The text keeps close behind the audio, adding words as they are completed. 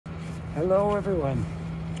Hello everyone.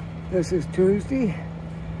 This is Tuesday,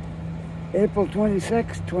 April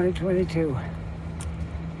 26, 2022.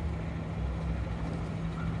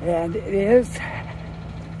 And it is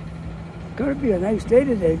going to be a nice day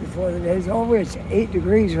today before the day's over. It's 8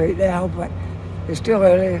 degrees right now, but it's still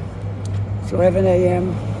early. It's 11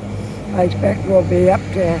 a.m. I expect we'll be up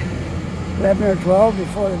to 11 or 12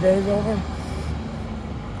 before the day's over.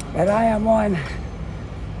 And I am on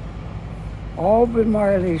Alban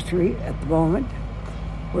Marley Street at the moment,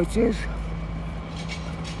 which is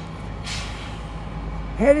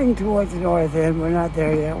heading towards the north end. We're not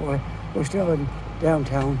there yet. We're still in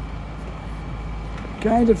downtown.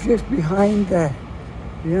 Kind of just behind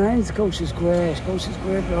Scotia Square. Scotia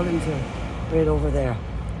Square buildings are right over there.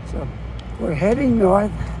 So we're heading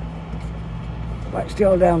north, but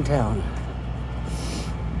still downtown.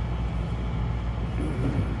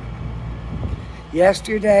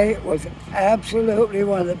 Yesterday was absolutely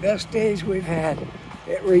one of the best days we've had.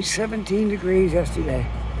 It reached 17 degrees yesterday.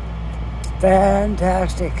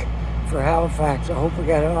 Fantastic for Halifax. I hope we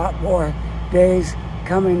get a lot more days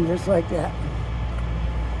coming just like that.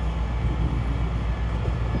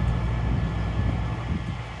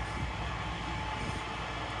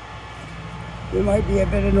 There might be a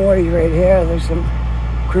bit of noise right here. There's some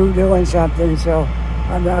crew doing something, so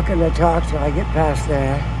I'm not going to talk till I get past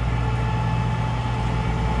there.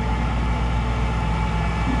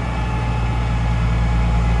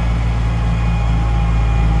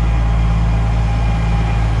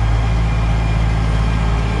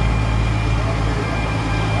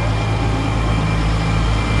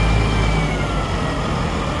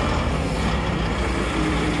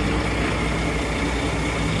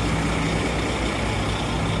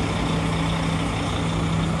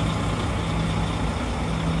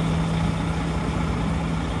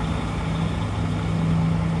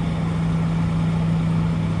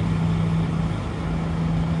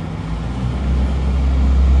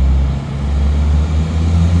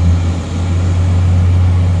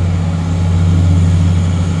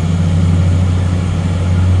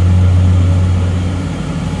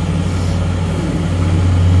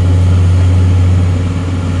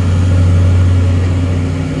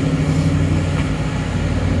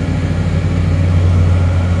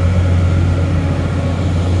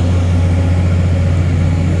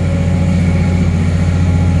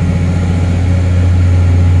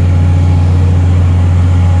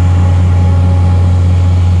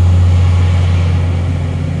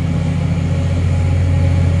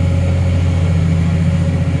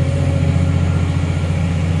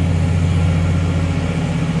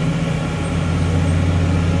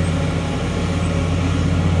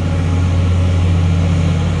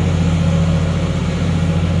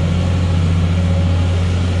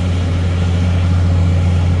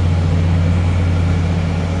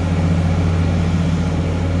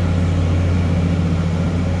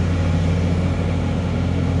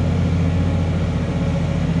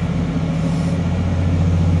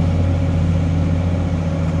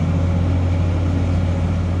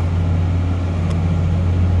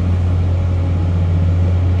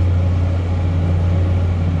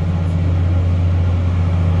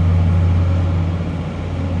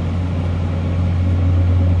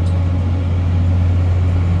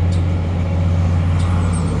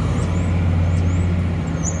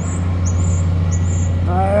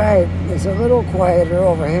 It's a little quieter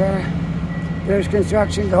over here. There's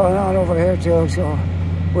construction going on over here too, so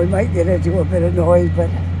we might get into a bit of noise, but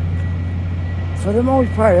for the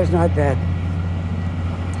most part, it's not bad.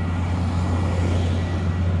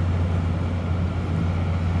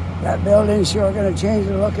 That building's sure going to change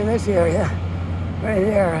the look of this area. Right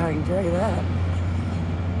here, I can tell you that.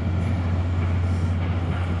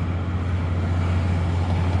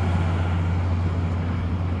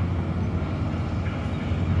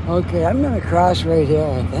 Okay, I'm going to cross right here,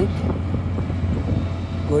 I think.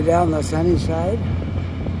 Go down the sunny side.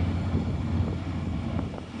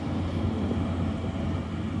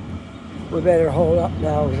 We better hold up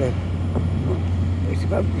now because it's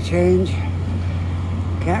about to change.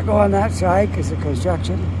 Can't go on that side because of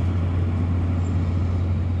construction.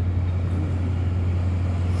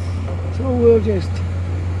 So we'll just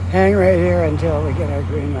hang right here until we get our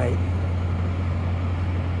green light.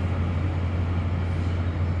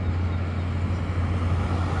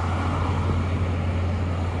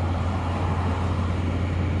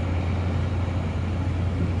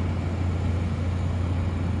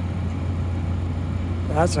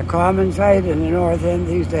 That's a common sight in the north end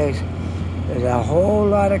these days. There's a whole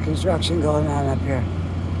lot of construction going on up here.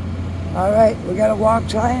 All right, we got a walk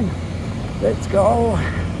sign. Let's go.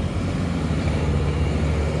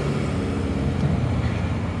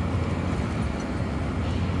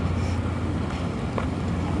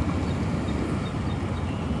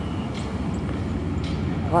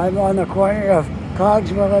 I'm on the corner of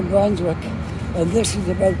Cogswell and Brunswick, and this is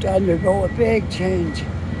about to undergo a big change.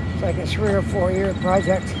 It's like a 3 or 4 year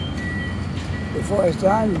project before it's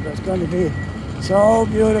done, but it's going to be so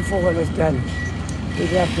beautiful when it's done. We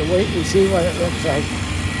have to wait and see what it looks like.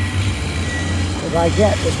 If I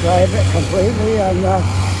can't describe it completely, I'm not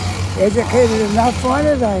educated enough on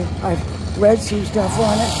it. I've read some stuff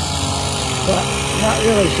on it, but not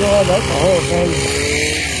really sure about the whole thing.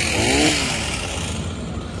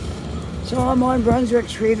 So I'm on Brunswick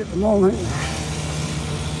Street at the moment.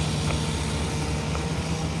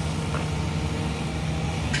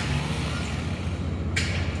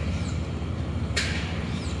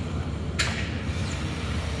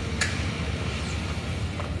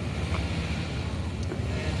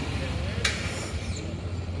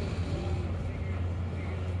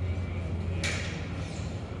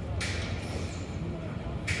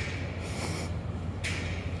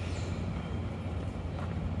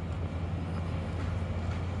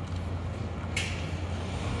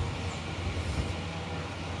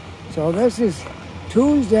 So this is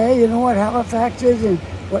Tuesday. You know what Halifax is and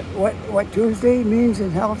what Tuesday means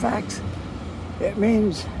in Halifax? It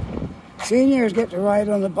means seniors get to ride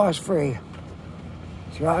on the bus free.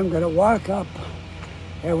 So I'm going to walk up,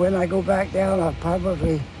 and when I go back down, I'll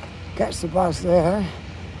probably catch the bus there.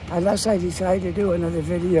 Unless I decide to do another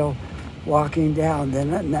video walking down,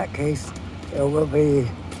 then in that case, it will be,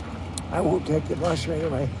 I won't take the bus right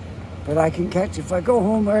away. But I can catch, if I go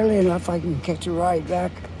home early enough, I can catch a ride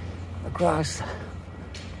back across,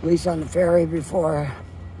 at least on the ferry before.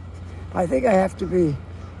 I think I have to be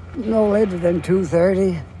no later than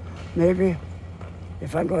 2:30, maybe,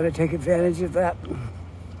 if I'm going to take advantage of that.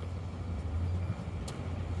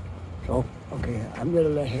 So, okay, I'm going to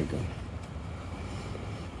let her go.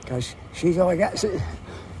 Because she's only got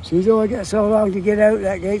so long to get out,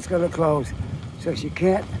 that gate's going to close. So she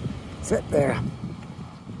can't sit there.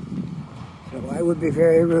 So I would be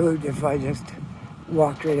very rude if I just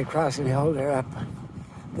walked right across and held her up.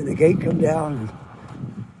 Then the gate come down and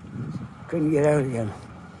couldn't get out again.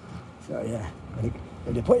 So yeah,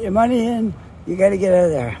 when you put your money in, you got to get out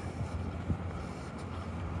of there.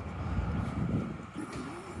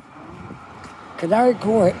 Canary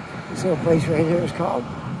Court, this little place right here is called.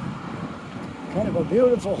 Kind of a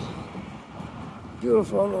beautiful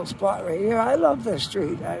little spot right here. I love this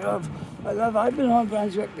street. I've been on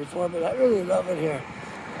Brunswick before, but I really love it here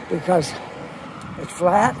because it's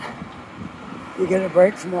flat. You get a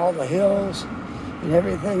break from all the hills and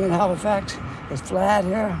everything in Halifax. It's flat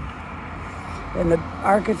here. And the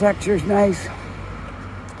architecture's nice.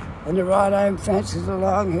 And the wrought iron fences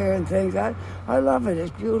along here and things. I love it.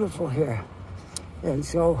 It's beautiful here. And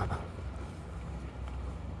so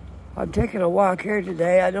I'm taking a walk here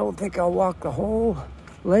today. I don't think I'll walk the whole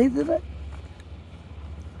length of it,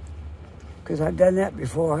 because I've done that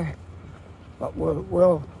before. But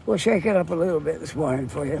we'll shake it up a little bit this morning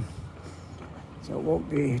for you, so it won't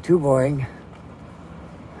be too boring.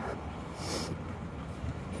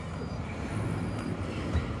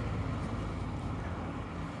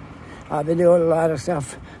 I've been doing a lot of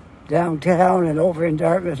stuff downtown and over in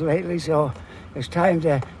Dartmouth lately, so it's time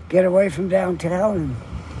to get away from downtown and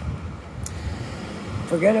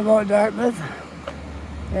forget about Dartmouth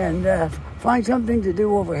and find something to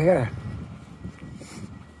do over here.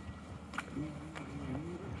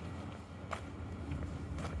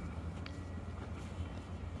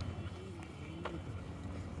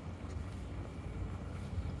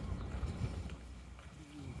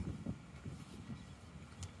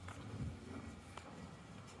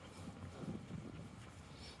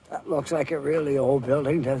 That looks like a really old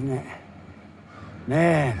building, doesn't it?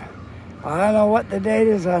 Man, I don't know what the date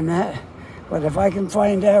is on that, but if I can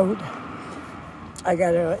find out, I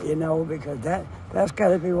gotta let you know, because that's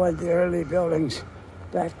gotta be one of the early buildings,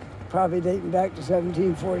 back probably dating back to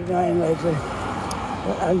 1749 likely.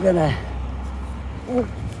 But I'm gonna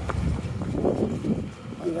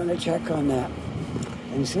check on that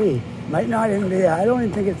and see. Might not even be. I don't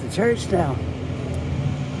even think it's a church now.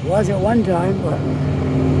 It was at one time, but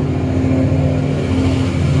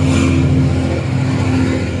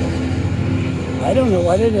I don't know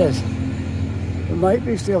what it is. It might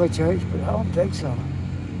be still a church, but I don't think so.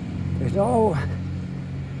 There's no,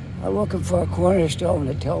 I'm looking for a cornerstone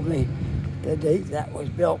to tell me the date that was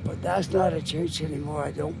built, but that's not a church anymore,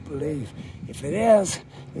 I don't believe. If it is,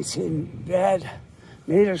 it's in bad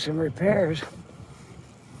need of some repairs.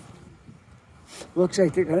 Looks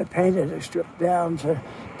like they're gonna paint it or strip down for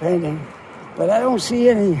painting, but I don't see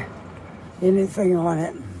anything on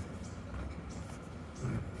it.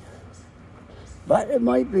 But it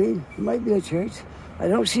might be a church. I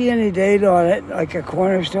don't see any date on it, like a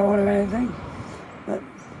cornerstone or anything. But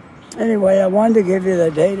anyway, I wanted to give you the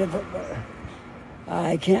date of it, but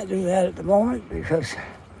I can't do that at the moment because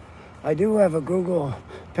I do have a Google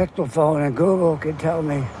Pixel phone, and Google can tell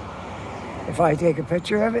me if I take a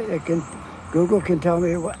picture of it. Google can tell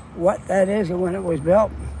me what that is and when it was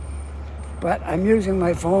built. But I'm using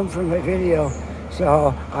my phone for my video,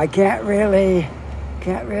 so I can't really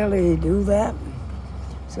do that.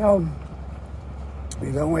 So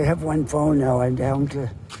we only have one phone now. I'm down to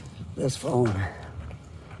this phone.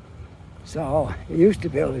 So I used to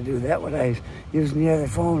be able to do that when I was using the other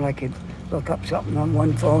phone. I could look up something on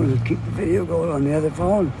one phone and keep the video going on the other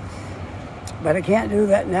phone. But I can't do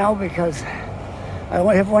that now because I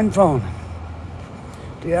only have one phone.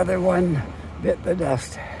 The other one bit the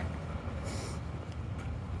dust.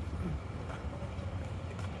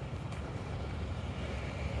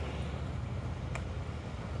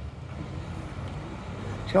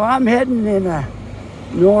 So I'm heading in a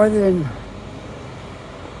northern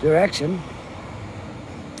direction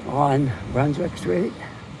on Brunswick Street.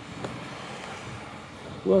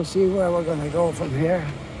 We'll see where we're going to go from here.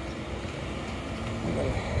 I'm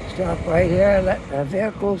going to stop right here, let the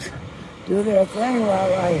vehicles do their thing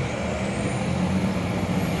while I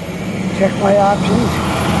check my options.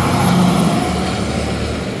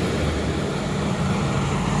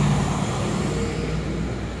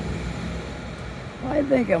 I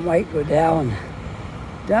think I might go down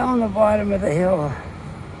the bottom of the hill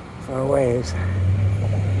for a ways.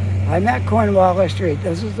 I'm at Cornwallis Street.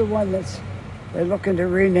 This is the one they're looking to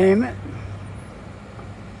rename it.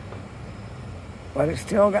 But it's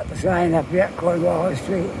still got the sign up yet, Cornwallis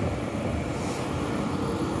Street.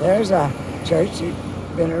 There's a church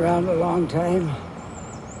that's been around a long time.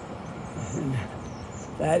 And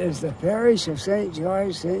that is the parish of St.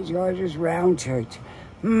 George's Round Church.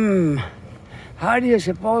 How do you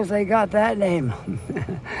suppose they got that name?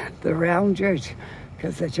 The Round Church,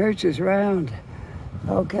 because the church is round.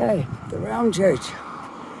 Okay, the Round Church.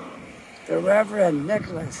 The Reverend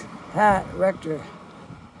Nicholas Pat, rector.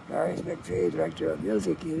 Barrington McPhee, director of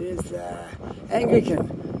music. It is an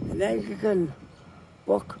Anglican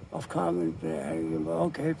Book of Common Prayer.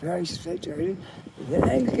 Okay, parish of St. George. It's an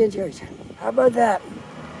Anglican church. How about that?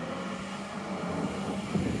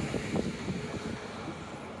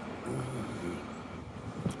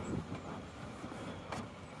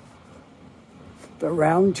 The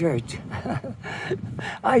Round Church.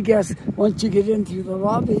 I guess once you get in through the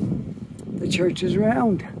lobby, the church is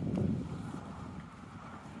round.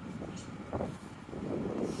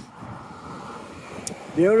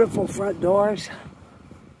 Beautiful front doors.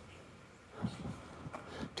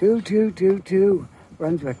 2222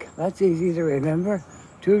 Brunswick. That's easy to remember.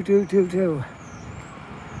 2222.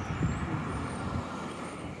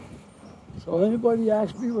 So anybody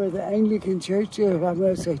asks me where the Anglican church is, I'm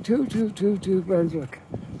going to say 2222 Brunswick.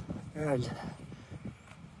 And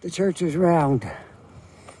the church is round.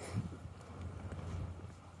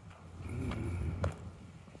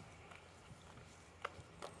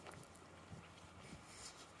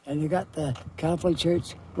 And you got the Catholic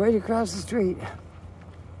Church right across the street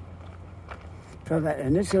from it.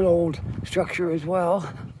 And it's an old structure as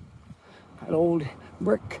well. An old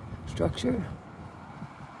brick structure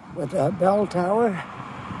with a bell tower.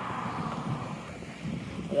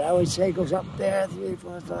 And I would say goes up there, 3,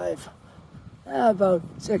 4, 5, about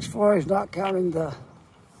 6 floors, not counting the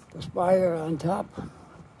spire on top.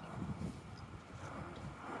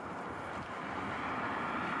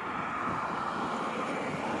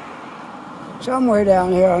 Somewhere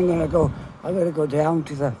down here, I'm gonna go down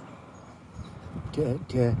to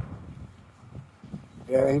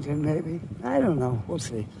Barrington, maybe. I don't know. We'll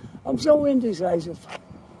see. I'm so indecisive.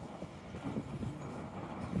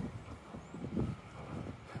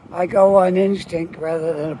 I go on instinct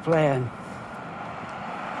rather than a plan.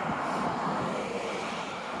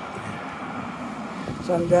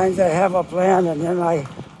 Sometimes I have a plan and then I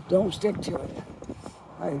don't stick to it.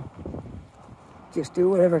 I just do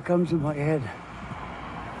whatever comes in my head.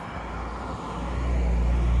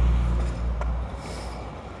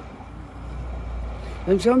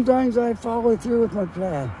 And sometimes I follow through with my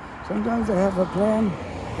plan. Sometimes I have a plan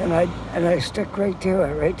and I stick right to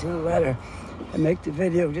it, right to the letter, and make the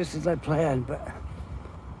video just as I planned. But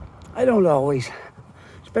I don't always,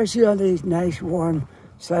 especially on these nice, warm,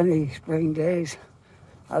 sunny spring days.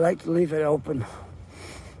 I like to leave it open.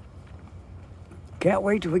 Can't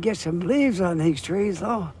wait till we get some leaves on these trees,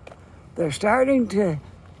 though. They're starting to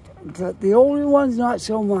the older ones, not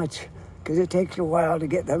so much, because it takes a while to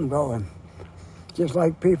get them going. Just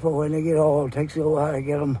like people, when they get old, it takes a while to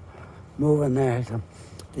get them moving there. So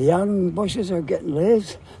The young bushes are getting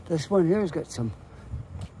leaves. This one here has got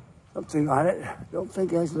something on it. Don't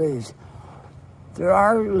think it has leaves. There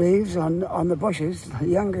are leaves on the bushes, the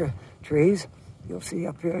younger trees. You'll see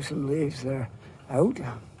up here some leaves that are out.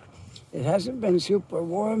 It hasn't been super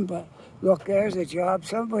warm, but look, there's a job.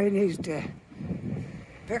 Somebody needs to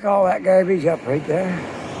pick all that garbage up right there.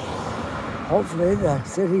 Hopefully the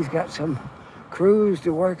city's got some crews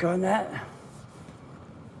to work on that.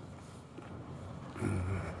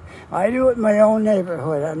 I do it in my own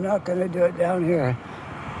neighborhood. I'm not going to do it down here.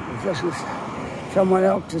 This is someone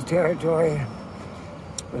else's territory.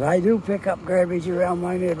 But I do pick up garbage around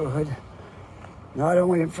my neighborhood, not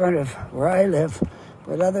only in front of where I live,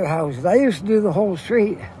 but other houses. I used to do the whole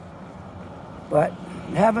street, but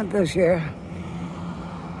haven't this year.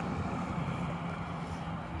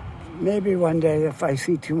 Maybe one day if I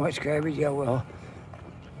see too much garbage, I will.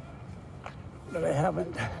 But I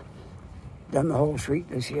haven't done the whole street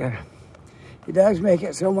this year. It does make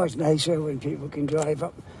it so much nicer when people can drive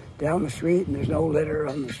up down the street and there's no litter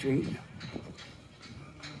on the street.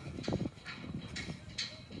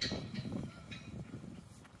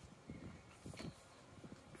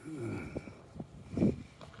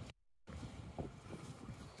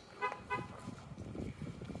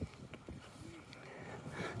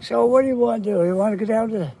 So what do you want to do? You want to go down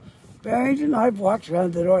to Barrington? I've walked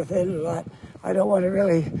around the north end a lot. I don't want to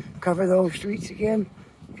really cover those streets again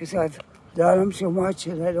because I've done them so much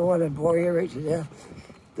and I don't want to bore you right to death.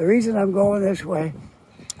 The reason I'm going this way,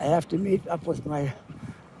 I have to meet up with my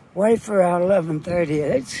wife around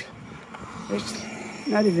 11:30. It's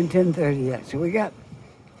not even 10:30 yet, so we got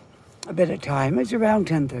a bit of time. It's around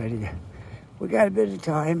 10:30. We got a bit of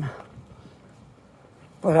time,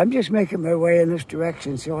 but I'm just making my way in this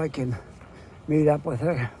direction so I can meet up with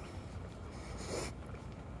her.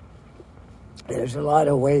 There's a lot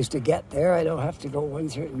of ways to get there. I don't have to go one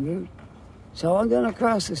certain route. So I'm going to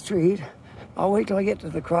cross the street. I'll wait till I get to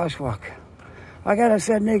the crosswalk. I got to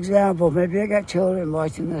set an example. Maybe I got children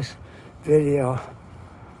watching this video.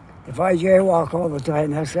 If I jaywalk all the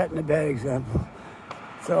time, that's setting a bad example.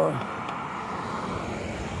 So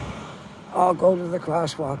I'll go to the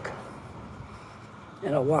crosswalk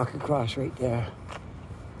and I'll walk across right there.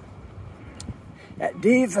 At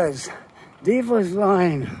Diva's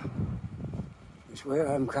line is where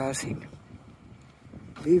I'm crossing.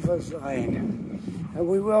 Diva's line. And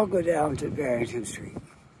we will go down to Barrington Street.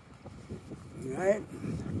 All right?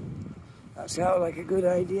 That sound like a good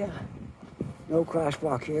idea? No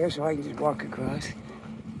crosswalk here, so I can just walk across.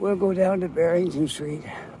 We'll go down to Barrington Street.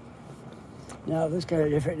 Now, this is kind of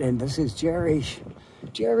different than this is Jerry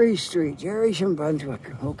Street, Jerry's in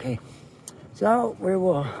Brunswick. Okay. So we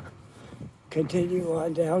will continue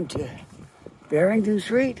on down to Barrington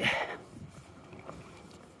Street.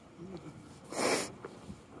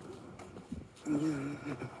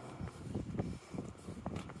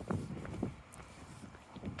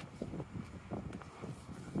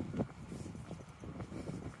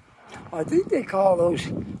 I think they call those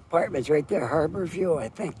apartments right there Harbor View, I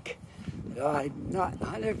think. I'm not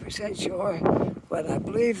 100% sure, but I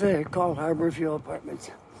believe they're called Harbor View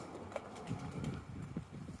Apartments.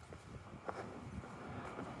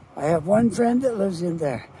 I have one friend that lives in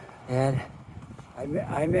there, and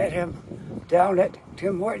I met him down at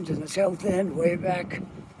Tim Hortons in the South End way back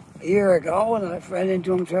a year ago, and I've run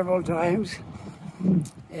into him several times.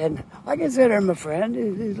 And I consider him a friend.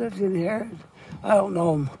 He lives in here. I don't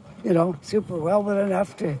know him, super well, but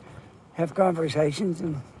enough to have conversations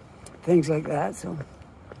and things like that. So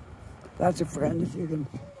that's a friend. If you can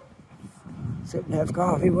sit and have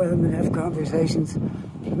coffee with him and have conversations,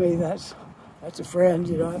 to me that's a friend.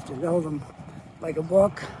 You don't have to know them like a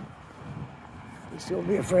book. You still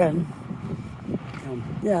be a friend.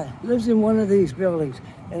 Yeah, lives in one of these buildings,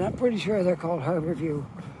 and I'm pretty sure they're called Harbor View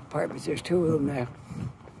Apartments. There's two of them there.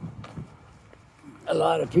 A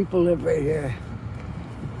lot of people live right here.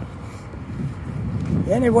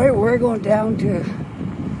 Anyway, we're going down to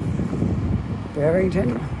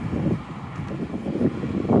Barrington.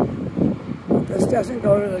 This doesn't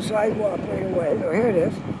go to the sidewalk right away. Oh, here it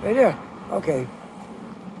is, right there. Okay.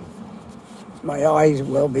 My eyes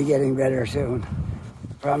will be getting better soon.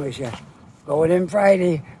 Promise you. Going in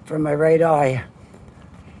Friday for my right eye.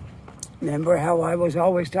 Remember how I was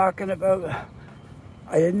always talking about,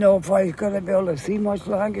 I didn't know if I was going to be able to see much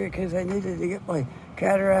longer because I needed to get my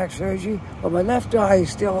cataract surgery. But my left eye is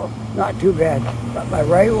still not too bad. But my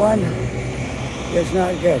right one is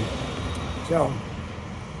not good. So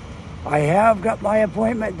I have got my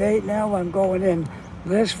appointment date now. I'm going in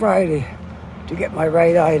this Friday to get my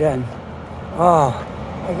right eye done. Oh,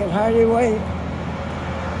 I can hardly wait.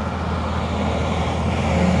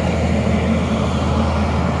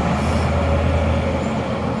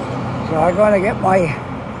 So I'm going to get my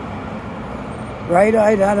right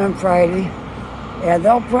eye done on Friday, and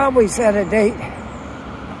they'll probably set a date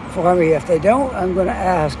for me. If they don't, I'm going to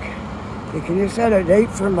ask, can you set a date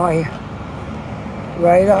for my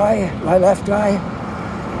right eye, my left eye,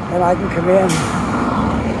 and I can come in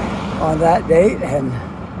on that date and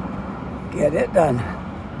get it done.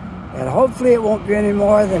 And hopefully it won't be any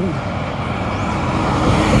more than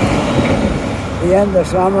the end of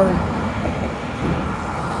summer,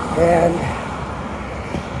 and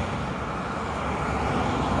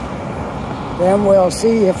then we'll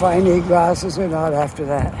see if I need glasses or not after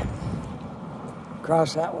that.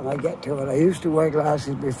 Cross that when I get to it. I used to wear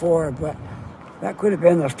glasses before, but that could have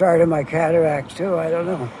been the start of my cataracts too, I don't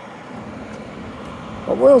know.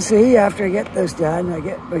 But we'll see after I get this done. I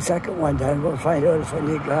get my second one done, we'll find out if I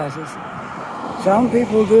need glasses. Some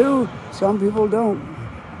people do, some people don't.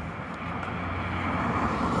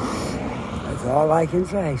 That's all I can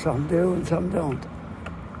say. Some do and some don't.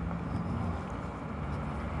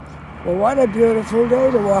 Well, what a beautiful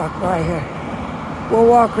day to walk by here. We'll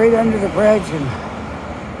walk right under the bridge, and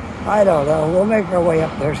I don't know, we'll make our way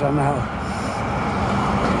up there somehow.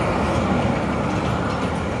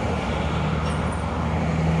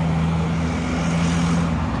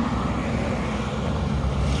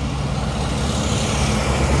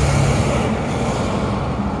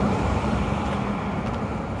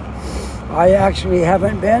 I actually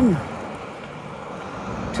haven't been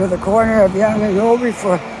to the corner of Yonge and Obi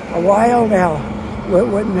for a while now. It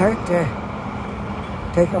wouldn't hurt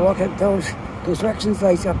to take a look at those construction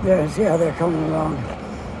sites up there and see how they're coming along,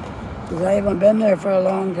 because I haven't been there for a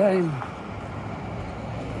long time.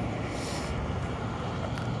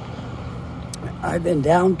 I've been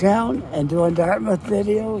downtown and doing Dartmouth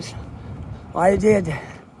videos. I did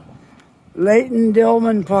Leighton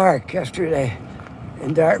Dillman Park yesterday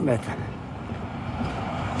in Dartmouth.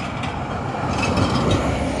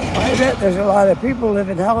 I bet there's a lot of people live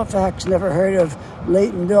in Halifax never heard of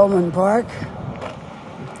Leighton Dillman Park.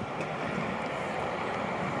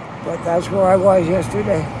 But that's where I was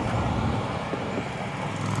yesterday.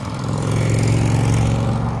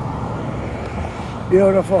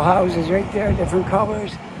 Beautiful houses right there, different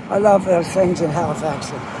colors. I love those things in Halifax.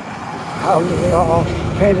 Houses are all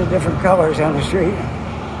painted different colors on the street.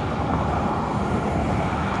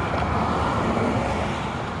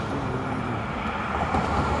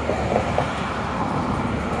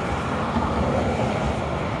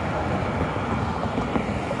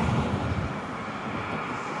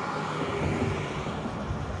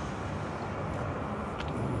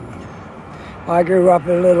 I grew up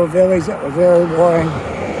in a little village that was very boring.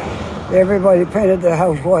 Everybody painted their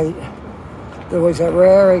house white. There was a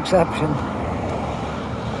rare exception,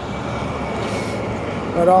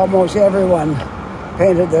 but almost everyone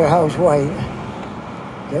painted their house white.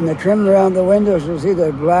 And the trim around the windows was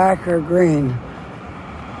either black or green.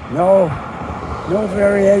 No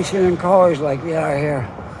variation in colors like we are here.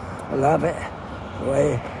 I love it. The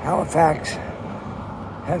way Halifax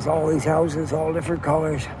has all these houses, all different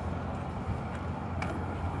colors.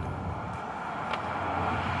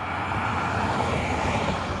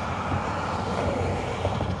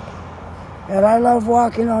 And I love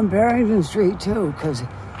walking on Barrington Street too, because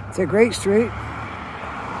it's a great street.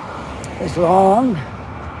 It's long.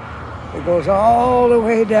 It goes all the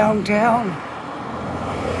way downtown.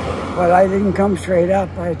 But I didn't come straight up.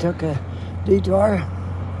 I took a detour.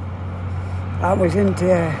 I was into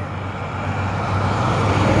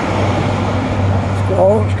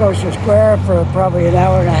Scotia Square for probably an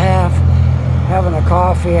hour and a half, having a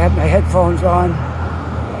coffee, had my headphones on,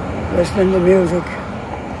 listening to music,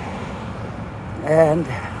 and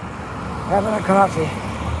having a coffee.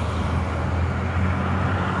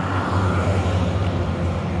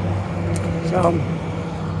 So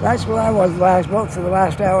that's where I was for the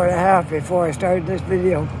last hour and a half before I started this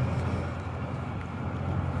video.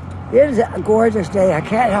 It is a gorgeous day. I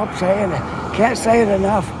can't help saying it. Can't say it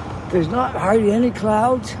enough. There's not hardly any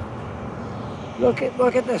clouds. Look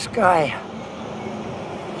at the sky.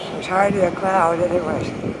 There's hardly a cloud anyways.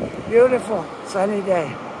 Beautiful sunny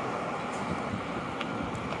day.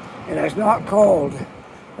 And it's not cold.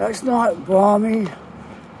 It's not balmy.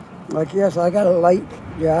 Like, yes, I got a light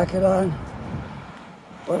jacket on,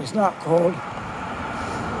 but it's not cold.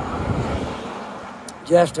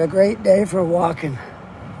 Just a great day for walking.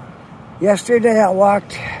 Yesterday I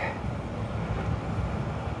walked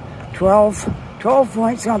 12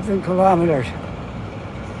 point something kilometers.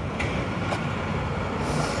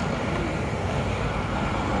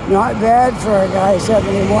 Not bad for a guy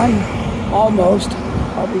 71, almost.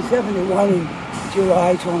 I'll be 71 in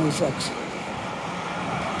July 26.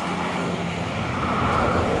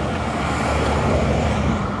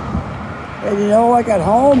 And you know, I got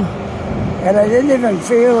home and I didn't even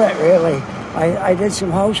feel it really. I did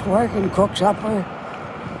some housework and cooked supper,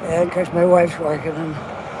 and because my wife's working, and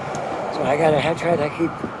so I gotta try to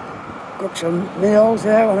cook some meals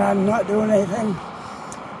there when I'm not doing anything.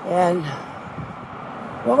 And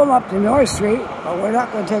we'll come up to North Street, but we're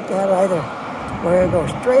not going to take that either. We're going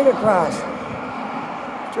to go straight across.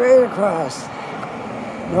 Straight across.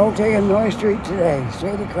 No taking North Street today.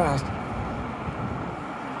 Straight across.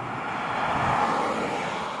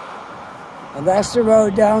 And that's the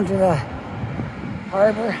road down to the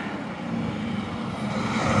harbor.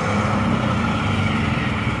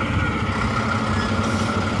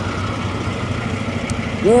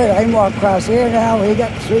 Good, I can walk across here now. We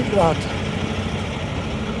got the street blocked.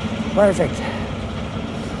 Perfect.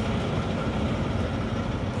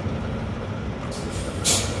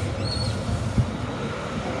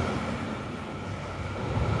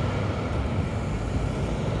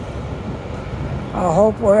 I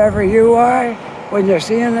hope wherever you are, when you're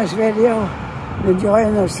seeing this video,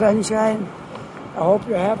 enjoying the sunshine, I hope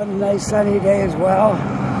you're having a nice sunny day as well.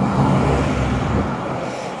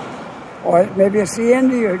 Or maybe it's the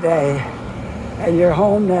end of your day and you're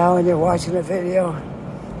home now and you're watching a video.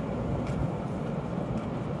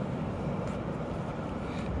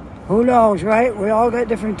 Who knows, right? We all got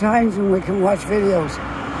different times when we can watch videos.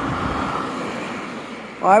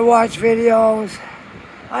 I watch videos.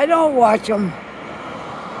 I don't watch them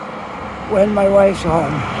when my wife's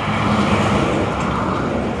home,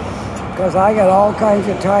 because I got all kinds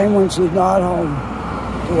of time when she's not home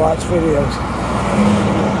to watch videos.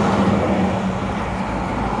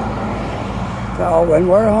 So when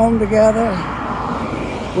we're home together,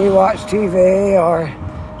 we watch TV, or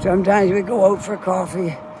sometimes we go out for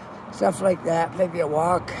coffee, stuff like that, maybe a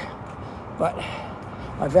walk. But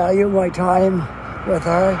I value my time with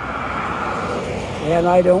her, and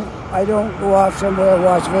I don't go off somewhere and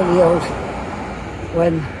watch videos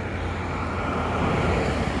when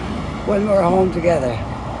we're home together.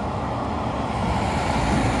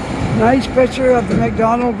 Nice picture of the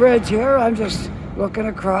McDonald Bridge here. I'm just looking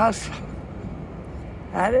across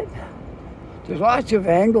at it. There's lots of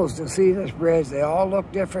angles to see this bridge. They all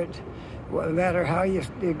look different, no matter how you...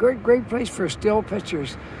 A great place for still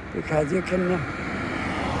pictures, because you can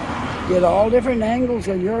get all different angles,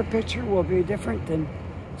 and your picture will be different than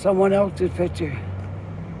someone else's picture.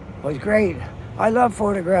 It was great. I love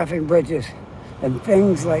photographing bridges and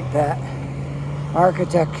things like that,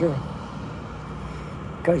 architecture,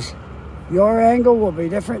 because your angle will be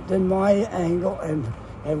different than my angle, and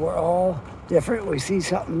we're all different. We see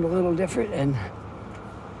something a little different, and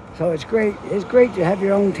so it's great. It's great to have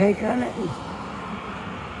your own take on it.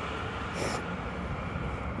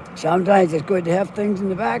 Sometimes it's good to have things in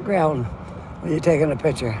the background when you're taking a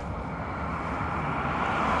picture.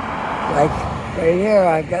 Like right here,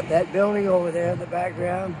 I've got that building over there in the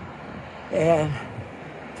background, and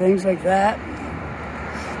things like that.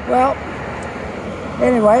 Well,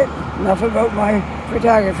 anyway, enough about my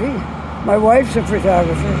photography. My wife's a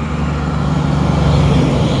photographer,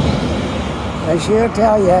 and she'll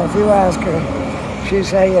tell you, if you ask her, she'll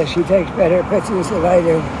say yes, she takes better pictures than I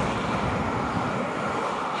do.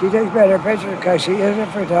 She takes better pictures because she is a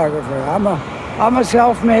photographer. I'm a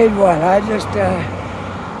self-made one. I just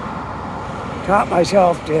taught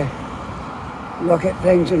myself to look at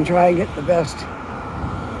things and try and get the best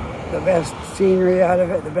scenery out of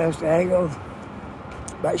it, the best angles.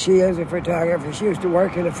 But she is a photographer. She used to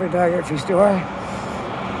work at a photography store.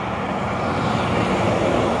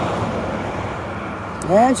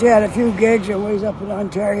 And she had a few gigs always up in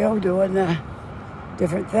Ontario doing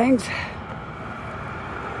different things.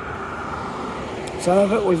 Some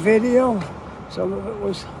of it was video, some of it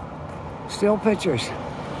was still pictures.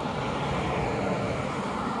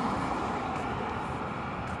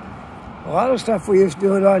 A lot of stuff we used to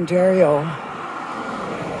do in Ontario,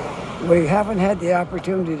 we haven't had the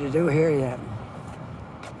opportunity to do here yet.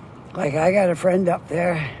 Like, I got a friend up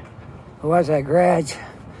there who has a garage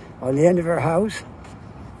on the end of her house,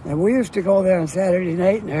 and we used to go there on Saturday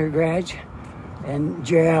night in her garage and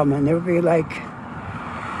jam, and there would be like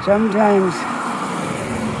sometimes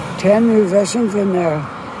 10 musicians in there.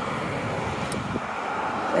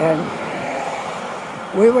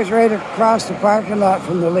 And we was right across the parking lot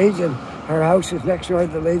from the Legion. Her house is next door to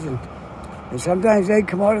the Legion. And sometimes they'd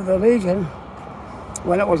come out of the Legion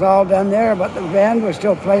when it was all done there, but the band was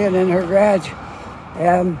still playing in her garage.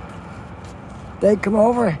 And they'd come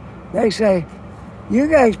over, they say, "You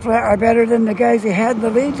guys are better than the guys you had in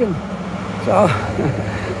the Legion." So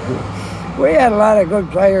we had a lot of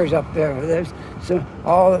good players up there. There's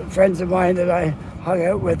all the friends of mine that I hung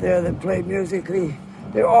out with there that played music.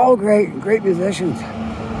 they're all great musicians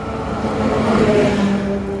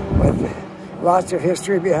with lots of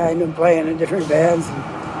history behind them, playing in different bands.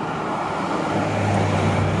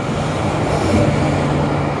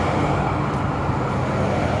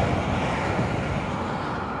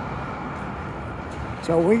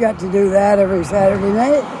 So we got to do that every Saturday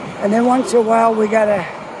night, and then once in a while we got a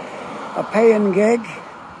paying gig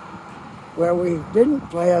where we didn't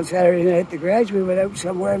play on Saturday night at the garage. We went out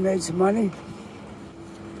somewhere and made some money.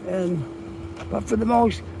 But for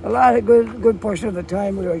a lot of good portion of the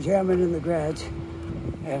time we were jamming in the garage.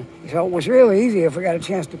 And so it was really easy if we got a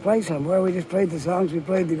chance to play somewhere. We just played the songs we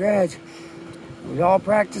played in the garage. It was all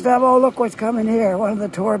practiced up. Oh, look what's coming here. One of the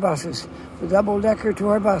tour buses, the double-decker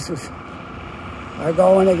tour buses are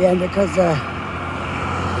going again because the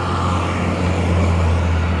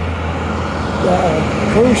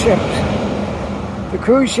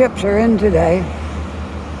cruise ships are in today.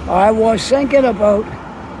 I was thinking about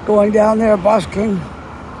going down there busking,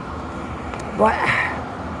 but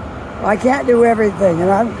I can't do everything,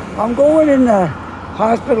 and I'm going in the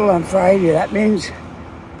hospital on Friday. That means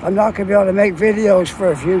I'm not going to be able to make videos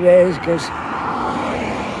for a few days because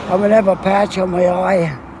I'm going to have a patch on my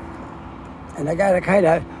eye, and I got to kind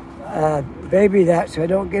of baby that so I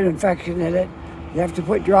don't get infection in it. You have to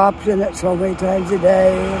put drops in it so many times a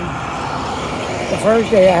day. And the first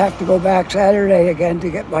day I have to go back Saturday again to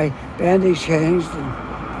get my bandage changed and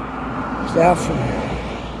stuff.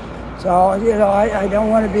 And so, you know, I don't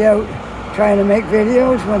want to be out trying to make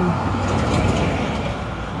videos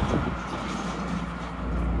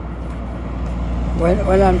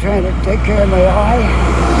when I'm trying to take care of my eye.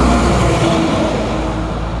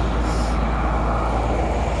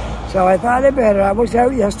 So I thought it better. I was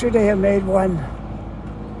out yesterday and made one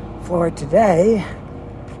for today.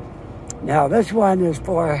 Now this one is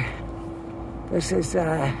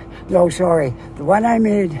no, sorry. The one I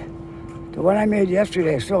made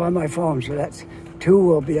yesterday is still on my phone, so that's 2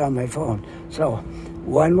 will be on my phone. So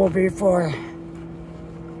 1 will be for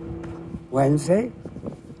Wednesday,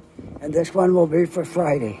 and this one will be for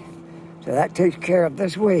Friday. So that takes care of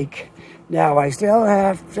this week. Now I still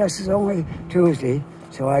have, this is only Tuesday,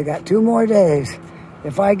 so I got 2 more days.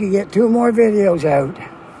 If I could get 2 more videos out,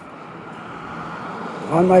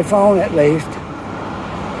 on my phone at least,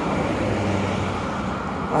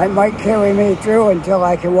 I might carry me through until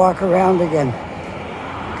I can walk around again,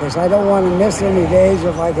 because I don't want to miss any days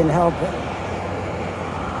if I can help it.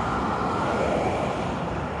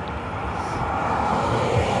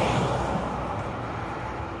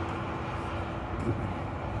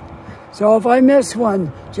 So if I miss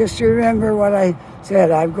one, just remember what I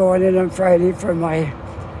said. I'm going in on Friday for my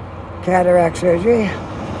cataract surgery.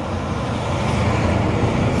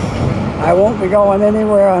 I won't be going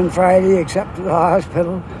anywhere on Friday except to the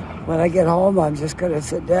hospital. When I get home, I'm just going to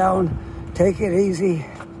sit down, take it easy,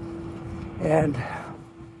 and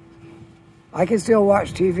I can still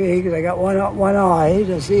watch TV because I got one eye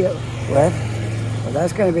to see it with, but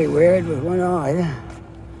that's going to be weird with one eye.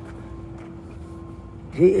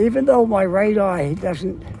 See, even though my right eye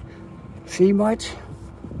doesn't see much,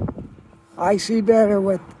 I see better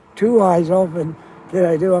with 2 eyes open than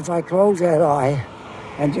I do if I close that eye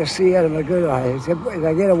and just see out of a good eye.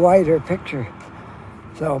 I get a wider picture.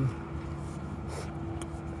 So,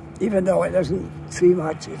 even though it doesn't see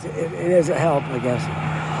much, it is a help, I guess.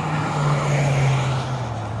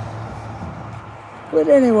 But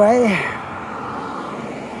anyway,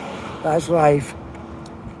 that's life.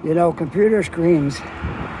 You know, computer screens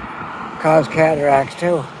cause cataracts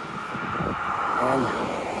too. And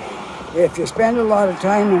if you spend a lot of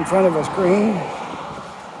time in front of a screen,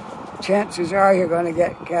 chances are you're going to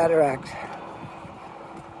get cataracts.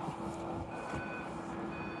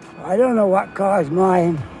 I don't know what caused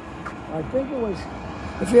mine. I think it was,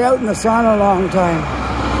 if you're out in the sun a long time.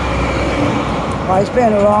 I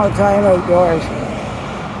spent a long time outdoors,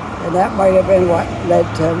 and that might have been what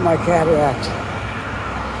led to my cataracts.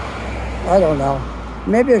 I don't know.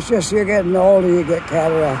 Maybe it's just you're getting older, you get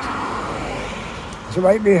cataracts. So it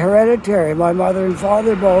might be hereditary. My mother and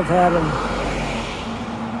father both had them.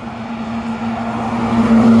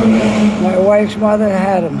 My wife's mother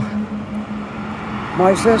had them.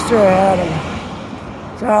 My sister had them.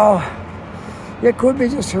 So it could be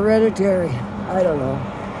just hereditary. I don't know.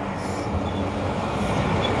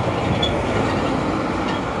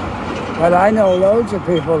 But I know loads of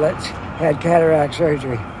people that had cataract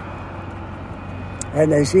surgery.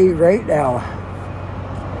 And they see great now.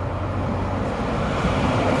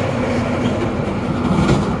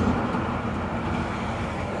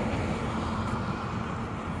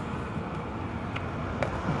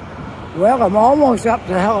 Well, I'm almost up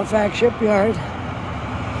to Halifax Shipyard.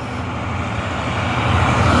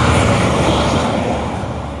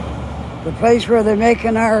 the place where they're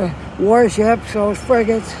making our warships, those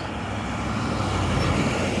frigates.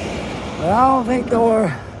 But I don't think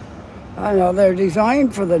I know, they're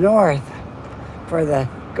designed for the north, for the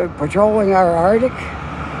patrolling our Arctic.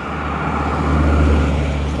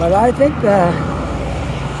 But I think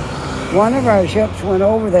one of our ships went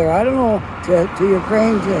over there. I don't know, to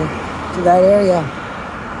Ukraine, to that area.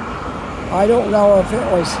 I don't know if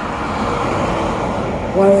it was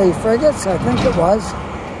one of these frigates. I think it was.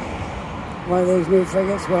 One of these new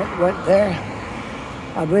frigates went there.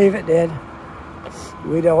 I believe it did.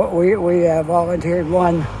 We volunteered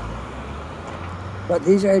one. But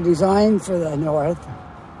these are designed for the north.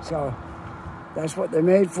 So that's what they're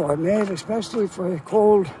made for. Made especially for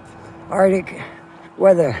cold Arctic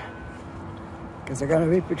weather. Because they're going to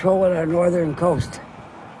be patrolling our northern coast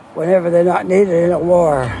whenever they're not needed in a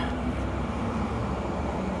war.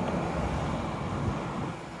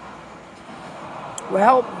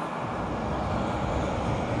 Well,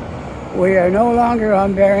 we are no longer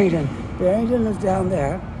on Barrington. Barrington is down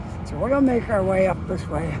there. So we're going to make our way up this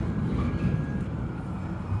way.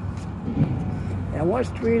 And what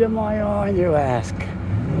street am I on, you ask?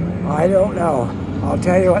 I don't know. I'll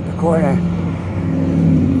tell you at the corner.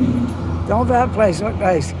 Don't that place look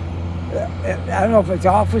nice? I don't know if it's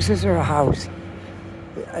offices or a house.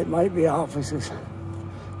 It might be offices.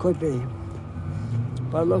 Could be.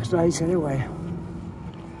 But it looks nice anyway.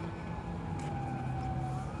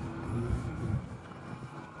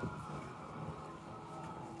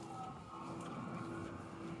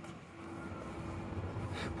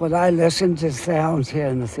 When I listen to sounds here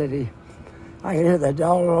in the city, I can hear the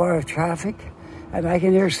dull roar of traffic, and I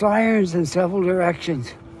can hear sirens in several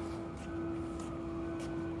directions.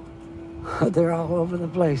 They're all over the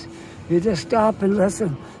place. You just stop and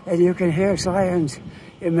listen, and you can hear sirens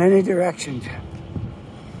in many directions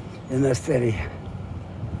in the city.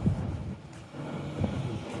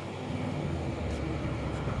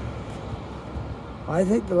 I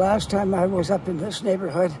think the last time I was up in this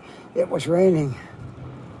neighborhood, it was raining.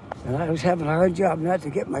 And I was having a hard job not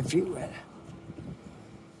to get my feet wet.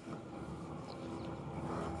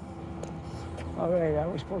 All right, I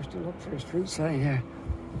was supposed to look for a street sign here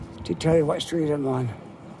to tell you what street I'm on.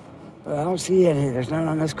 But I don't see any. There's none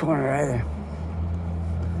on this corner either.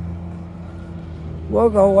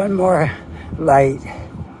 We'll go one more light,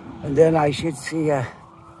 and then I should see a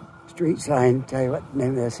street sign, tell you what the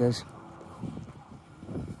name of this is.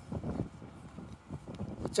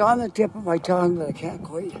 It's on the tip of my tongue, but I can't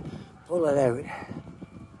quite pull it out.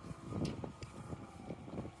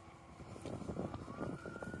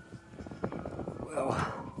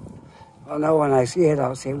 Well, I'll know when I see it.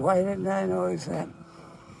 I'll say, why didn't I notice that?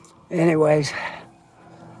 Anyways,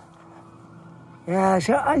 yeah,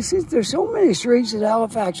 so I see there's so many streets in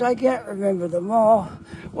Halifax, I can't remember them all.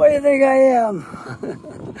 What do you think I am?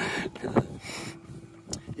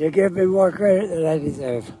 You give me more credit than I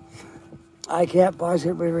deserve. I can't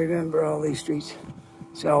possibly remember all these streets.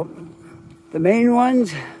 So, the main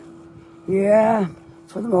ones, yeah,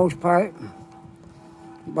 for the most part.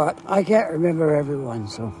 But I can't remember everyone,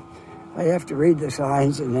 so I have to read the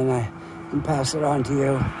signs and then I can pass it on to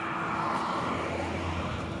you.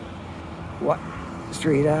 What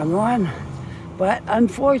street I'm on. But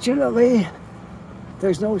unfortunately,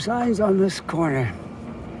 there's no signs on this corner.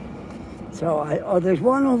 So, there's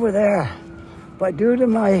one over there. But due to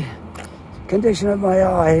my condition of my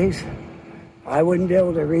eyes, I wouldn't be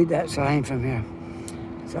able to read that sign from here.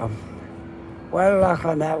 So, well luck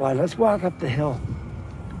on that one. Let's walk up the hill.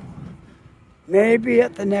 Maybe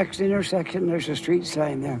at the next intersection there's a street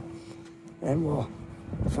sign there. And we'll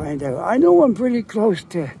find out. I know I'm pretty close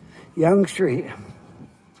to Yonge Street.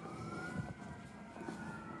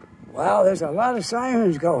 Wow, there's a lot of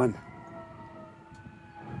sirens going.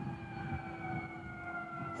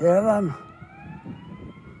 Hear them?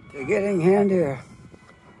 They're getting handier.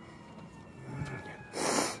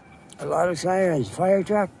 A lot of sirens. Fire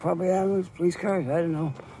truck, probably ambulance, police cars, I don't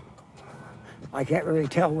know. I can't really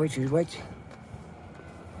tell which is which.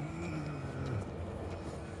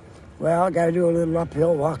 Well, I gotta do a little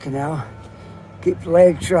uphill walking now. Keep the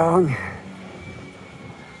legs strong.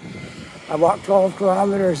 I walked 12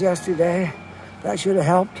 kilometers yesterday. That should have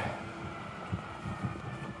helped.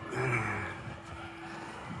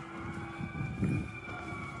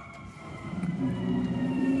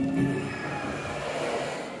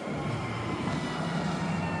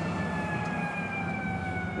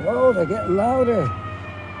 Whoa, they're getting louder.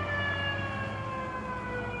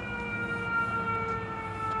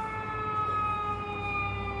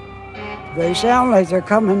 They sound like they're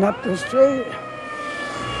coming up the street.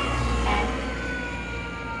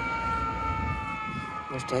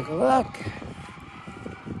 Let's take a look.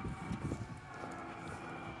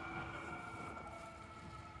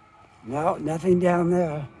 No, nothing down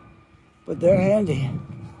there, but they're handy.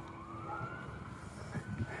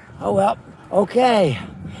 Oh well, okay,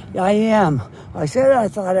 I am. I said I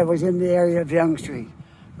thought I was in the area of Yonge Street,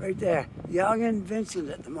 right there. Yonge and Vincent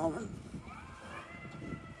at the moment.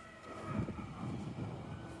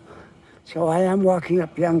 So I am walking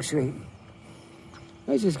up Yonge Street,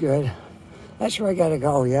 which is good. That's where I gotta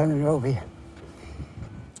go, Yonge and Roby.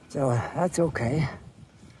 So that's okay.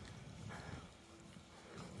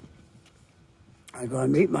 I'm gonna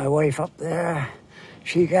meet my wife up there.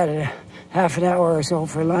 She got a half an hour or so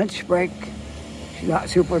for lunch break. She's not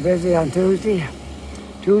super busy on Tuesday.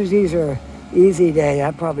 Tuesdays are easy day.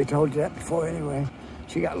 I probably told you that before anyway.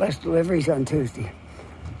 She got less deliveries on Tuesday.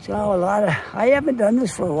 So I haven't done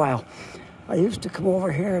this for a while. I used to come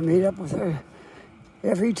over here and meet up with her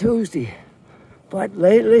every Tuesday. But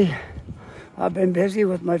lately, I've been busy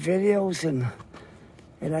with my videos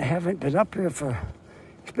and I haven't been up here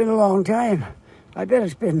it's been a long time. I bet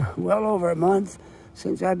it's been well over a month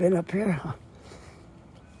since I've been up here.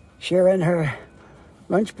 Sharing her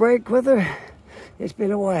lunch break with her. It's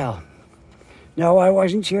been a while. No, I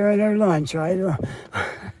wasn't sharing her lunch. I don't.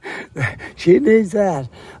 She needs that.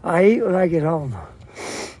 I eat when I get home.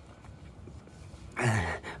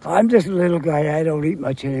 I'm just a little guy. I don't eat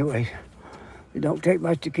much anyway. It don't take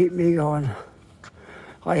much to keep me going.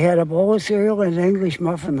 I had a bowl of cereal and an English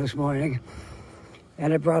muffin this morning,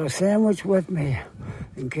 and I brought a sandwich with me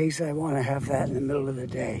in case I want to have that in the middle of the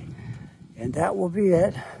day. And that will be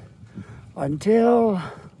it until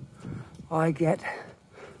I get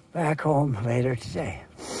back home later today.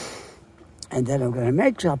 And then I'm going to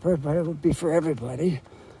make supper, but it will be for everybody.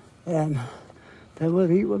 And then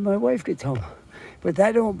we'll eat when my wife gets home. But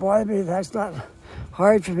that don't bother me. That's not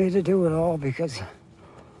hard for me to do at all because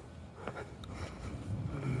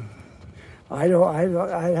I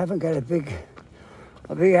haven't got a big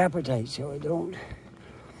appetite, so I don't.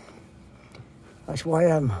 That's why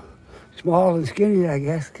I'm small and skinny, I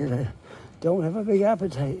guess, because I don't have a big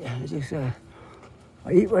appetite. I just I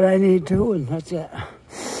eat what I need to, and that's it.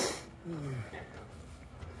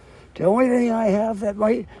 The only thing I have that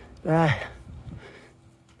might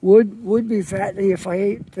would be fattening if I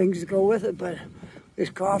ate things to go with it, but it's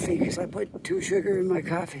coffee, because I put 2 sugar in my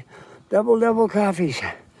coffee. Double coffees.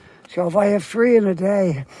 So if I have 3 in a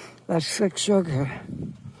day, that's 6 sugar.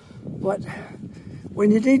 But when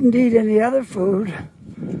you didn't eat any other food,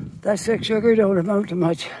 that 6 sugar don't amount to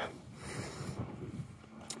much.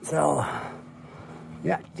 So,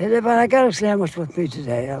 yeah, but I got a sandwich with me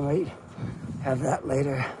today. I might have that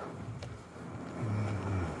later.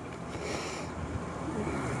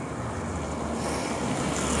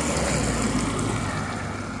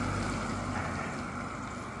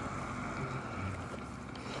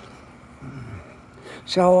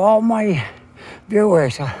 So all my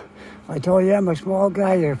viewers, I told you I'm a small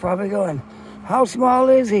guy, you're probably going, how small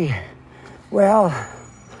is he? Well,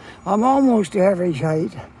 I'm almost average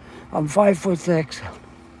height. I'm 5'6".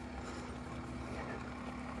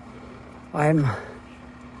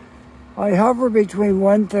 I hover between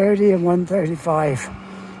 130 and 135.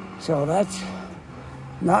 So that's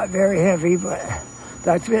not very heavy, but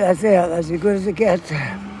that's it. That's as good as it gets.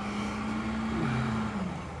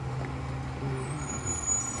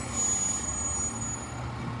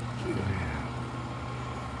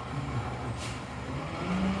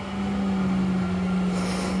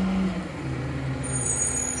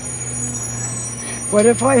 But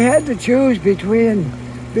if I had to choose between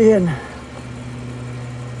being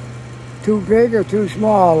too big or too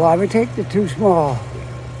small, I would take the too small.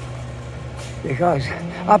 Because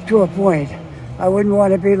up to a point, I wouldn't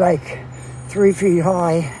want to be like 3 feet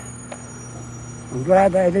high. I'm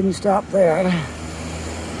glad that I didn't stop there.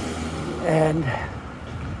 And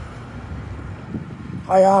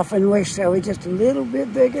I often wish I was just a little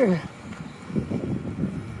bit bigger.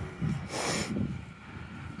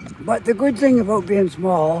 But the good thing about being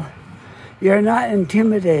small, you're not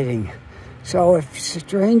intimidating. So if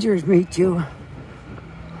strangers meet you,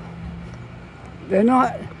 they're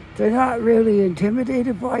not really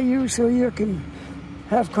intimidated by you, so you can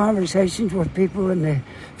have conversations with people and they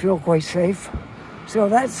feel quite safe. So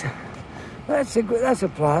that's a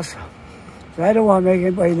plus. So I don't want to make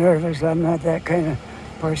anybody nervous. I'm not that kind of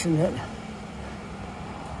person that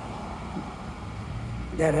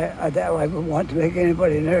I would want to make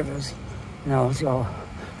anybody nervous. No, so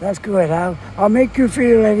that's good. I'll make you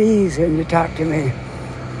feel at ease when you talk to me.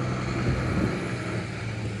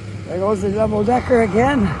 There goes the double-decker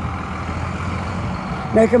again.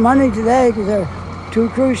 Making money today because there are 2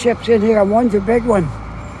 cruise ships in here and one's a big one.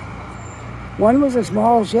 One was a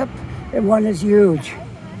small ship and one is huge.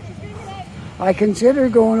 I consider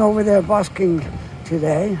going over there busking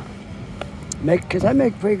today, because I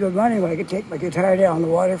make pretty good money when I can take my guitar down the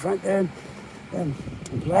waterfront there and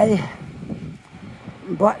play.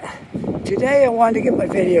 But today I wanted to get my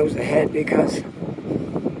videos ahead because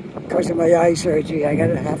of my eye surgery. I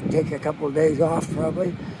have to take a couple of days off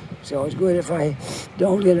probably. So it's good if I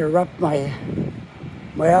don't interrupt my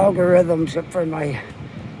algorithms for my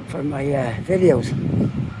videos.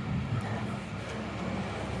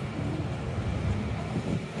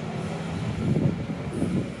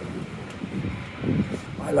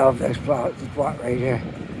 I love this spot right here.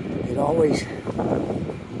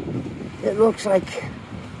 It looks like,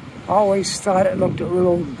 always thought it looked a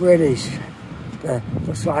little British. The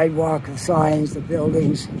sidewalk, the signs, the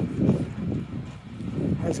buildings.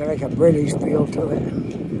 Has like a British feel to it.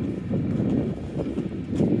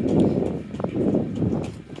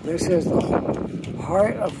 This is the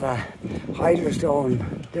heart of the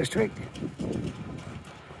Hyderstone district.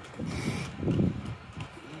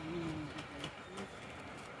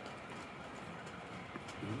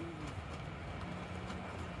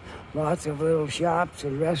 Lots of little shops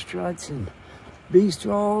and restaurants and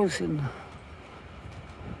bistros and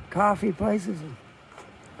coffee places.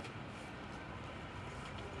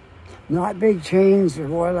 Not big chains, they're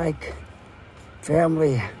more like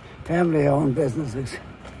family-owned businesses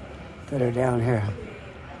that are down here.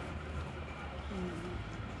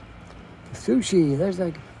 Sushi, there's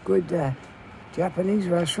a good Japanese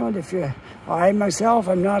restaurant. I myself,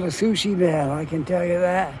 I'm not a sushi man, I can tell you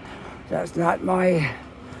that. That's not my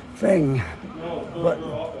thing. But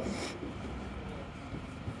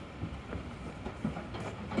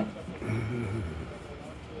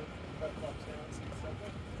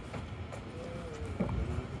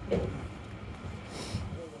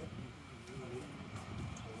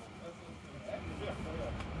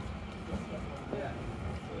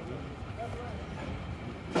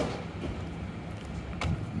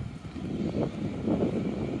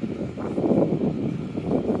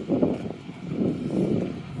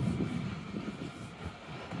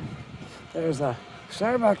there's a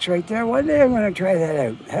Starbucks right there. One day I'm going to try that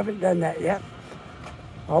out. Haven't done that yet.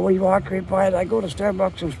 Always walk right by it. I go to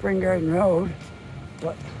Starbucks on Spring Garden Road,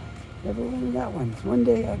 but never went to that one. One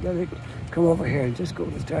day I got to come over here and just go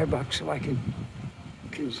to Starbucks so I can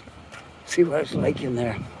see what it's like in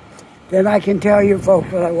there. Then I can tell you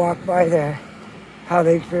folks when I walk by there how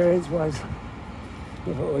the experience was.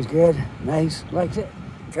 If it was good, nice, liked it,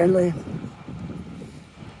 friendly,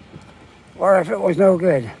 or if it was no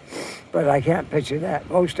good. But I can't picture that.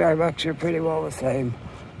 Most Starbucks are pretty well the same.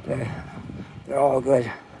 They're all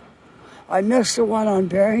good. I miss the one on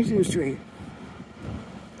Barrington Street.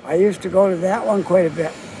 I used to go to that one quite a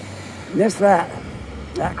bit. Miss that.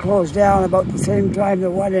 That closed down about the same time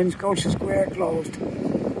the one in Scotia Square closed.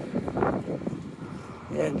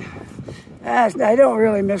 And I don't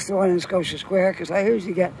really miss the one in Scotia Square because I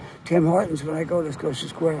usually get Tim Hortons when I go to Scotia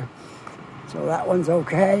Square. So that one's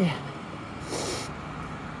okay.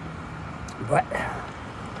 But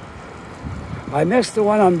I missed the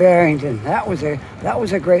one on Barrington. That was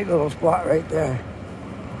a great little spot right there.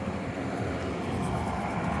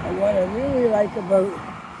 And what I really like about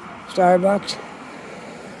Starbucks,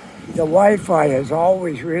 the Wi-Fi is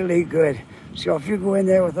always really good. So if you go in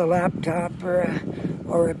there with a laptop or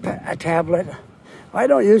a tablet, I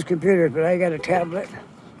don't use computers, but I got a tablet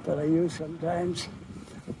that I use sometimes,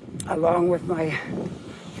 along with my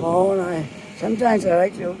phone. Sometimes I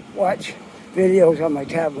like to watch videos on my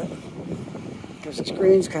tablet because the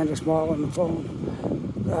screen's kind of small on the phone.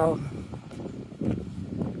 Well,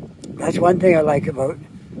 that's one thing I like about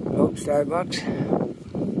Starbucks.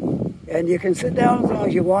 And you can sit down as long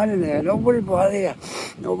as you want in there. Nobody will bother you.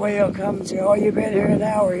 Nobody will come and say, oh, you've been here an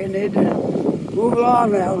hour. You need to move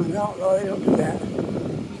along now. No, they don't do that.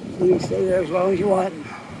 You can stay there as long as you want.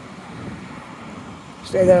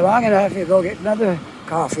 Stay there long enough, you go get another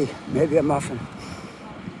coffee, maybe a muffin.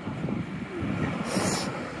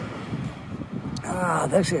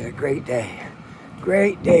 This is a great day.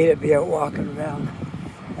 Great day to be out walking around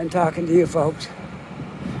and talking to you folks.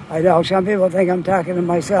 I know some people think I'm talking to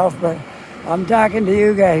myself, but I'm talking to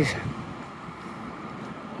you guys.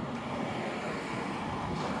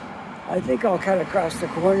 I think I'll cut across the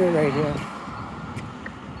corner right here.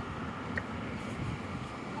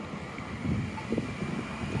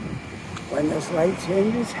 When this light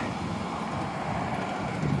changes,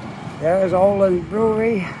 there's Olin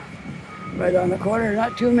Brewery. Right on the corner,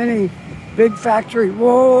 not too many big factories.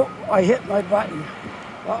 Whoa, I hit my button.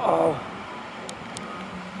 Uh-oh.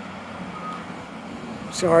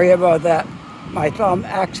 Sorry about that. My thumb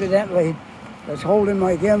accidentally that's holding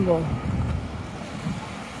my gimbal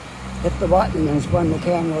hit the button and spun the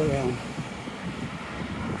camera around.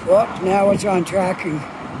 Whoops, now it's on tracking.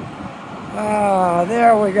 Ah,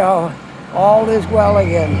 there we go. All is well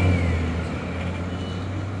again.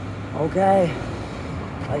 Okay,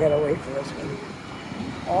 I gotta wait for this one.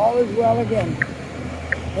 All is well again.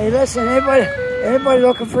 Hey, listen, anybody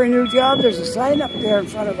looking for a new job? There's a sign up there in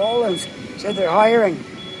front of Olin's. Said they're hiring.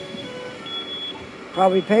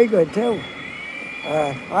 Probably pay good too.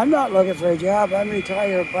 I'm not looking for a job. I'm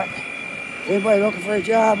retired, but anybody looking for a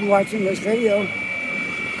job and watching this video,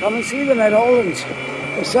 come and see them at Olin's.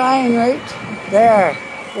 The sign right there.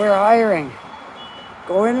 We're hiring.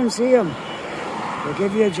 Go in and see them. They'll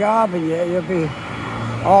give you a job and you'll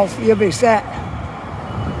be set.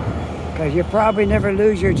 Because you probably never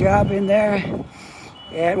lose your job in there.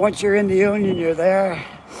 And once you're in the union, you're there.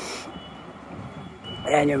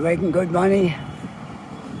 And you're making good money.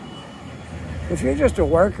 If you're just a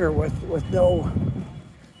worker with no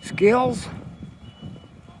skills,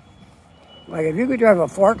 like if you could drive a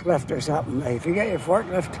forklift or something, like if you get your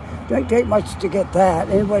forklift, it doesn't take much to get that.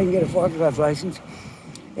 Anybody can get a forklift license.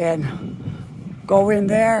 And go in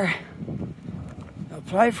there,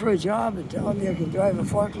 apply for a job and tell them you can drive a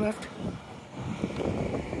forklift.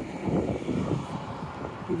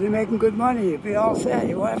 You'll be making good money. You'll be all set.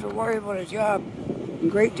 You won't have to worry about a job.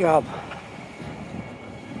 Great job.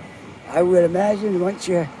 I would imagine once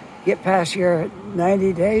you get past your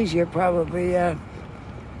 90 days, you're probably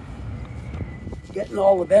getting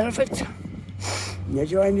all the benefits. You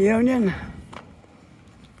join the union,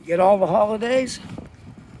 get all the holidays,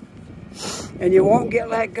 and you won't get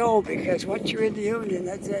let go because once you're in the union,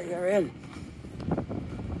 that's it, you're in.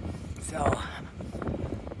 So,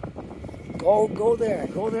 go there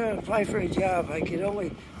and apply for a job. I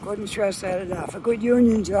couldn't stress that enough. A good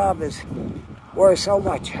union job is worth so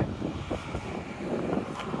much.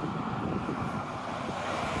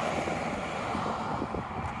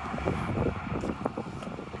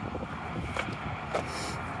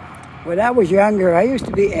 When I was younger, I used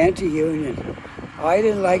to be anti-union. I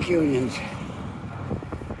didn't like unions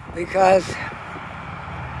because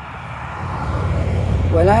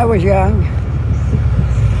when I was young,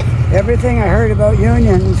 everything I heard about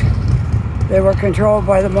unions, they were controlled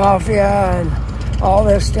by the mafia and all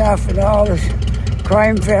this stuff, and all this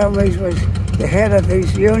crime families was the head of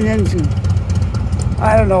these unions. And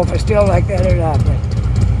I don't know if it's still like that or not,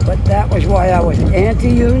 but that was why I was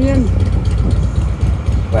anti-union.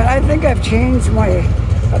 But I think I've changed my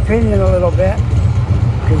opinion a little bit,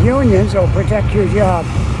 because unions will protect your job.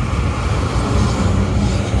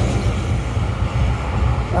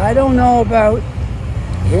 I don't know about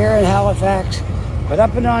here in Halifax, but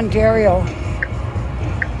up in Ontario,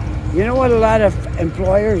 you know what a lot of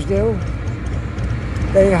employers do?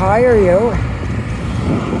 They hire you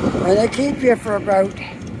and they keep you for about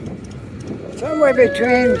somewhere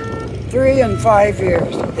between 3 and 5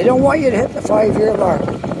 years. They don't want you to hit the 5-year mark,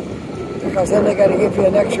 because then they got to give you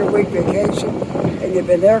an extra week vacation, and you've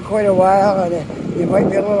been there quite a while, and you might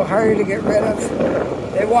be a little harder to get rid of.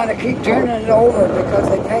 They want to keep turning it over because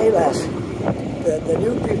they pay less. The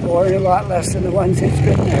new people earn a lot less than the ones that's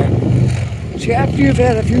been there. See, after you've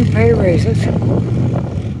had a few pay raises,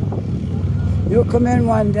 you'll come in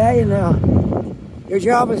one day and your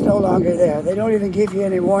job is no longer there. They don't even give you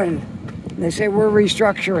any warning. And they say, we're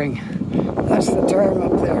restructuring. That's the term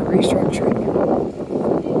up there, restructuring.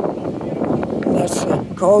 That's the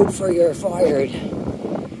code for you're fired.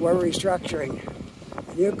 We're restructuring.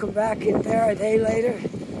 And you come back in there a day later,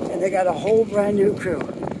 and they got a whole brand new crew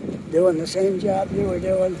doing the same job you were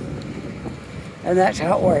doing. And that's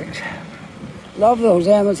how it works. Love those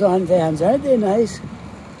Amazon vans. Aren't they nice?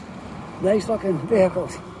 Nice looking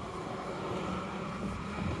vehicles.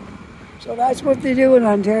 So that's what they do in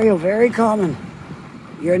Ontario. Very common.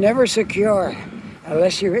 You're never secure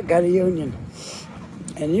unless you've got a union.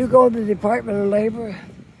 And you go to the Department of Labor,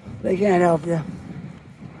 they can't help you.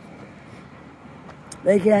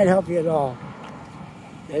 They can't help you at all.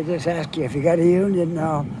 They just ask you if you got a union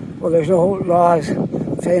now. Well, there's no laws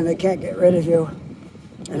saying they can't get rid of you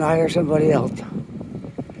and hire somebody else.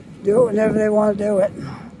 Do it whenever they want to do it.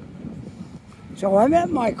 So I'm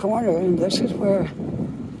at my corner, and this is where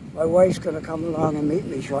my wife's going to come along and meet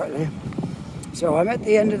me shortly. So I'm at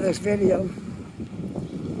the end of this video.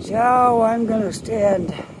 So I'm going to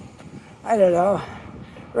stand, I don't know,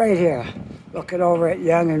 right here, looking over at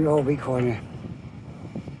Yonge and Roby Corner.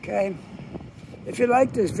 Okay? If you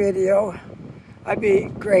like this video, I'd be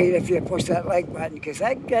great if you push that like button, because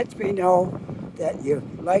that lets me know that you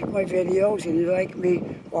like my videos and you like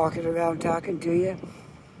me walking around talking to you.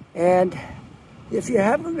 And if you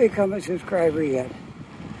haven't become a subscriber yet,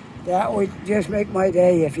 that would just make my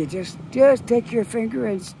day if you just take your finger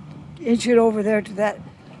and inch it over there to that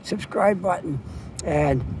subscribe button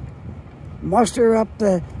and muster up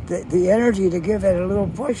the energy to give it a little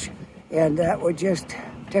push, and that would just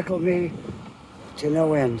tickle me to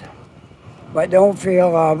no end. But don't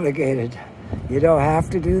feel obligated. You don't have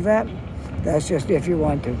to do that. That's just if you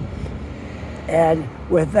want to. And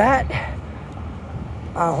with that,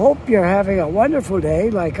 I hope you're having a wonderful day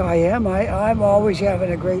like I am. I'm always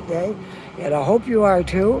having a great day, and I hope you are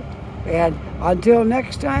too. And until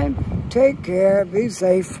next time, take care, be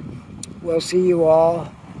safe. We'll see you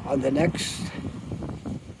all on the next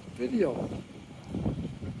video.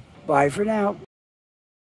 Bye for now.